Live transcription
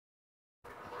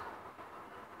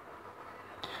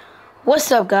What's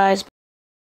up, guys?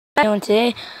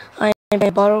 Today I am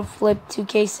a Bottle Flip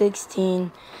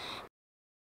 2K16.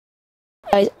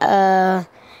 Guys,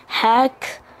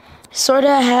 hack, sort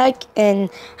of hack, and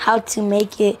how to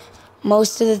make it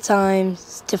most of the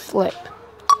times to flip.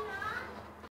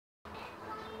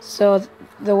 So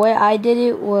the way I did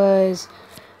it was,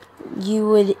 you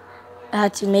would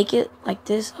have to make it like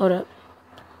this. Hold up.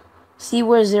 See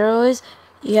where 0 is?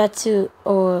 You have to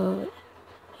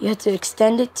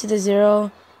extend it to the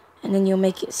 0, and then you'll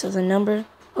make it so the number.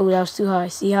 Oh, that was too high.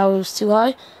 See how it was too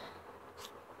high?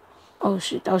 Oh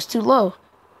shit, that was too low.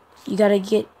 You gotta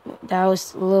get, that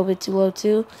was a little bit too low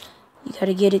too. You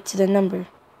gotta get it to the number.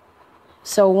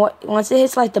 So once it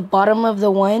hits like the bottom of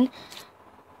the 1,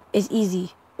 it's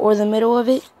easy. Or the middle of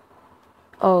it.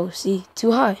 Oh, see,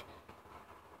 too high.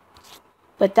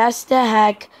 But that's the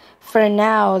hack for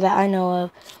now that I know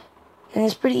of. And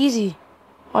it's pretty easy.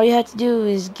 All you have to do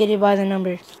is get it by the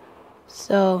number.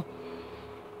 So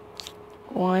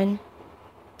 1,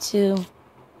 2.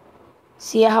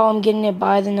 See how I'm getting it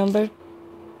by the number?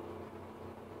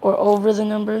 Or over the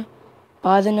number?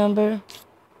 By the number?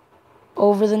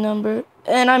 Over the number?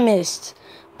 And I missed.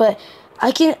 But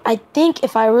I think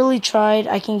if I really tried,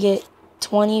 I can get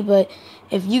 20. But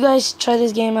if you guys try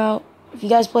this game out, if you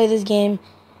guys play this game,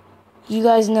 you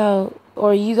guys know,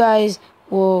 or you guys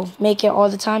will make it all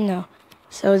the time now.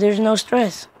 So there's no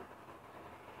stress.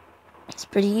 It's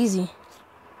pretty easy.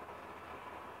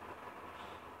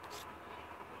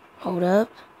 Hold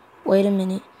up. Wait a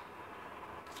minute.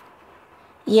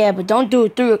 Yeah, but don't do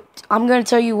it through. I'm gonna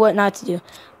tell you what not to do.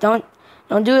 Don't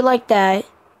do it like that.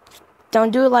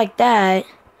 Don't do it like that.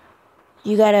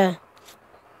 You gotta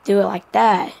do it like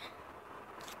that.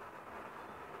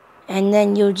 And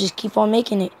then you'll just keep on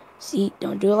making it. See,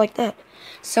 don't do it like that.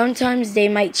 Sometimes they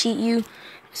might cheat you.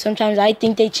 Sometimes I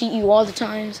think they cheat you all the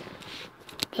times.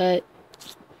 But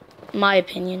my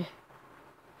opinion.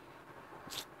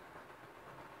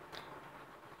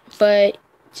 But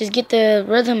just get the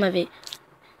rhythm of it.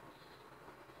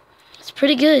 It's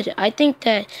pretty good. I think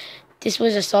that this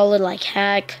was a solid like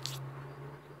hack.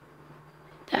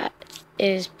 That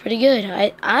is pretty good.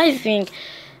 I think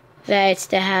that it's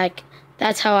the hack.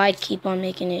 That's how I keep on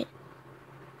making it.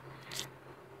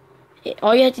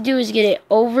 All you have to do is get it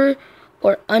over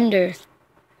or under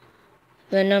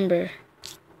the number.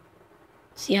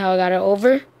 See how I got it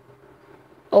over?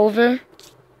 Over.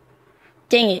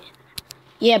 Dang it.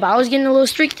 Yeah, but I was getting a little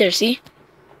streak there, see?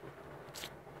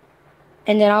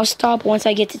 And then I'll stop once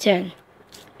I get to 10.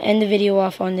 End the video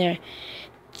off on there.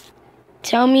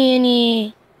 Tell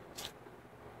me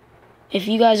if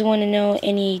you guys want to know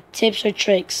any tips or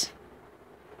tricks.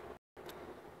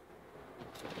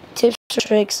 Tips or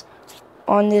tricks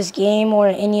on this game or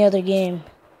any other game.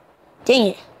 Dang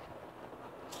it.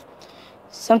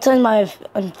 Sometimes my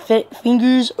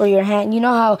fingers or your hand, you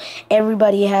know how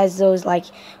everybody has those, like,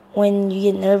 when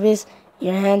you get nervous,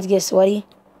 your hands get sweaty?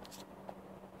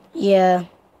 Yeah.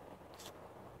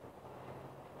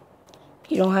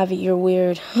 If you don't have it, you're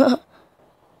weird.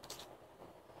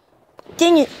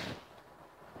 Dang it.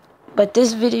 But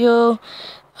this video,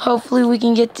 hopefully we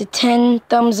can get to 10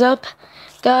 thumbs up,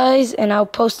 guys, and I'll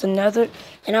post another,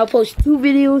 and I'll post 2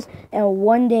 videos in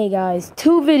one day, guys.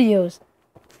 2 videos.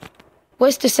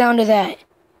 What's the sound of that?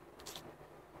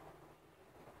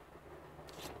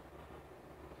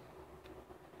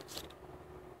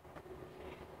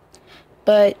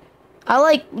 But I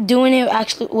like doing it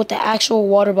actually with the actual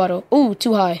water bottle. Ooh,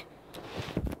 too high.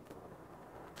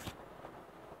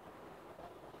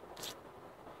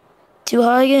 Too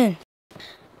high again.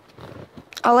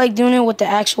 I like doing it with the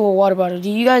actual water bottle.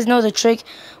 Do you guys know the trick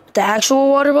with the actual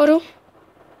water bottle?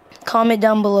 Comment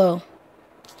down below.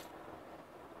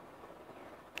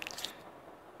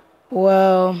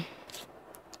 Well,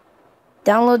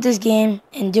 download this game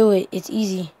and do it. It's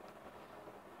easy.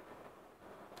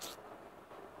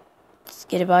 Just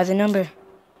get it by the number.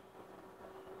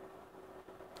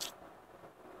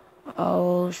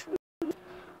 Oh, shoot.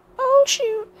 Oh,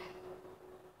 shoot.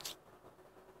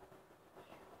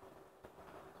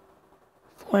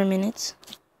 4 minutes.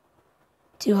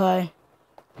 Too high.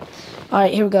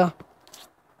 Alright, here we go.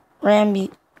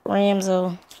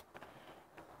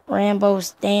 Rambo,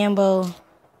 Stambo.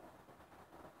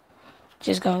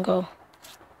 Just gonna go.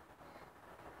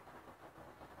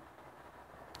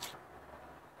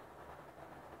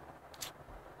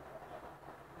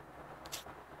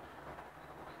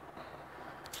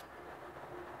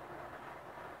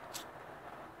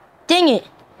 Dang it!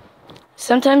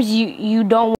 Sometimes you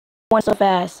don't want so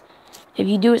fast. If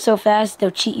you do it so fast,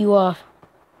 they'll cheat you off.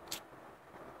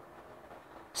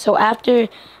 So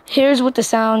here's what the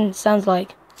sound sounds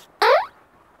like.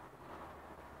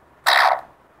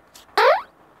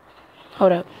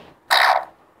 Hold up.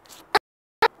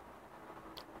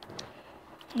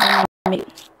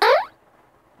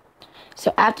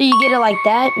 So after you get it like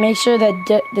that, make sure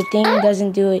that the thing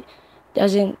doesn't do it.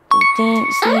 See, if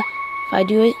I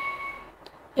do it,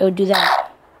 it will do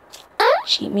that.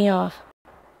 Cheat me off.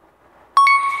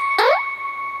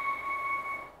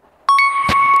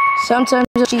 Sometimes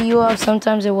it'll cheat you off,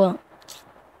 sometimes it won't.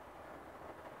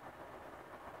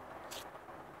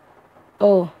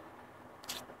 Oh.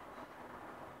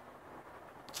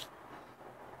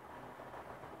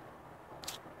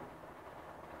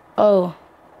 Oh.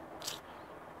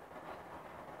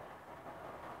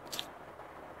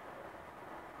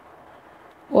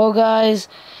 Well, guys,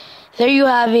 there you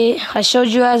have it. I showed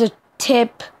you guys a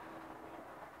tip,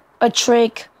 a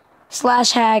trick,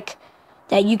 / hack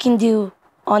that you can do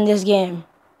on this game.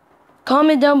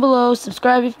 Comment down below,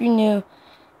 subscribe if you're new,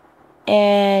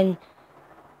 and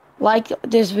like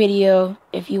this video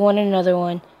if you want another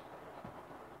one.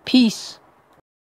 Peace.